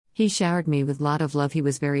He showered me with lot of love. He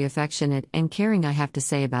was very affectionate and caring. I have to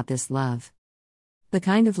say about this love. The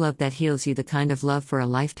kind of love that heals you, the kind of love for a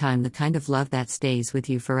lifetime, the kind of love that stays with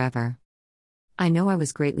you forever. I know I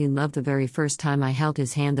was greatly loved the very first time I held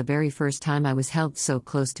his hand, the very first time I was held so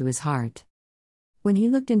close to his heart. When he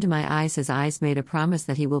looked into my eyes, his eyes made a promise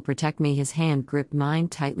that he will protect me. His hand gripped mine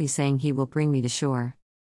tightly, saying he will bring me to shore.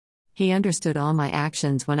 He understood all my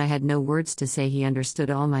actions when I had no words to say. He understood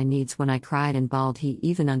all my needs when I cried and bawled. He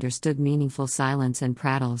even understood meaningful silence and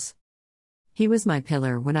prattles. He was my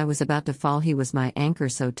pillar when I was about to fall. He was my anchor,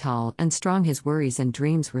 so tall and strong his worries and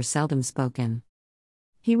dreams were seldom spoken.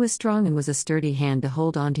 He was strong and was a sturdy hand to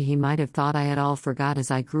hold on to. He might have thought I had all forgot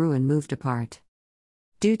as I grew and moved apart.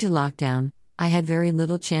 Due to lockdown, I had very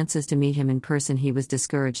little chances to meet him in person. He was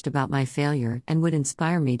discouraged about my failure and would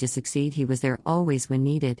inspire me to succeed. He was there always when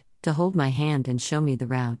needed, to hold my hand and show me the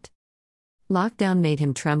route. Lockdown made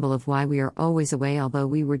him tremble of why we are always away, although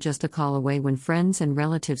we were just a call away. When friends and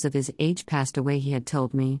relatives of his age passed away, he had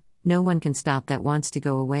told me, "No one can stop that wants to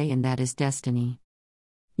go away, and that is destiny.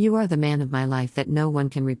 You are the man of my life that no one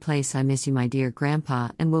can replace. I miss you, my dear Grandpa,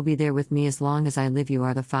 and will be there with me as long as I live. You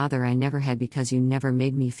are the father I never had because you never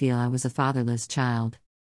made me feel I was a fatherless child."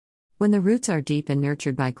 When the roots are deep and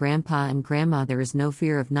nurtured by Grandpa and Grandma, there is no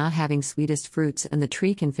fear of not having sweetest fruits, and the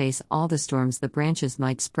tree can face all the storms the branches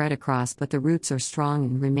might spread across, but the roots are strong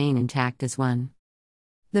and remain intact as one.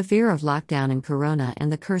 The fear of lockdown and corona and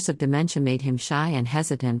the curse of dementia made him shy and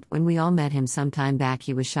hesitant. When we all met him some time back,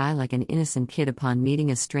 he was shy like an innocent kid upon meeting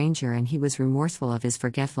a stranger, and he was remorseful of his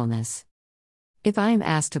forgetfulness. If I am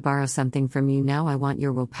asked to borrow something from you now, I want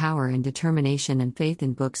your willpower and determination and faith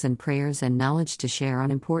in books and prayers and knowledge to share on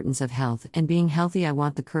importance of health and being healthy. I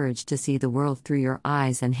want the courage to see the world through your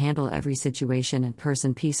eyes and handle every situation and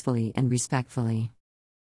person peacefully and respectfully.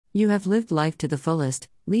 You have lived life to the fullest,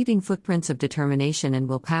 leaving footprints of determination and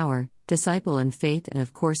willpower, disciple and faith, and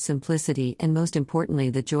of course simplicity, and most importantly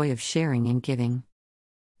the joy of sharing and giving.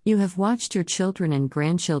 You have watched your children and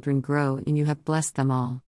grandchildren grow, and you have blessed them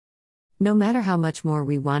all. No matter how much more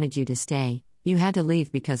we wanted you to stay, you had to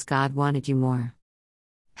leave because God wanted you more.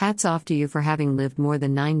 Hats off to you for having lived more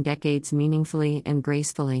than 9 decades meaningfully and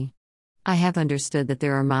gracefully. I have understood that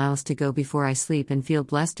there are miles to go before I sleep, and feel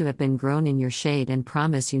blessed to have been grown in your shade, and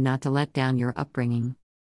promise you not to let down your upbringing.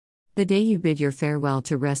 The day you bid your farewell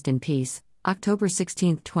to rest in peace, October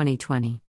 16, 2020.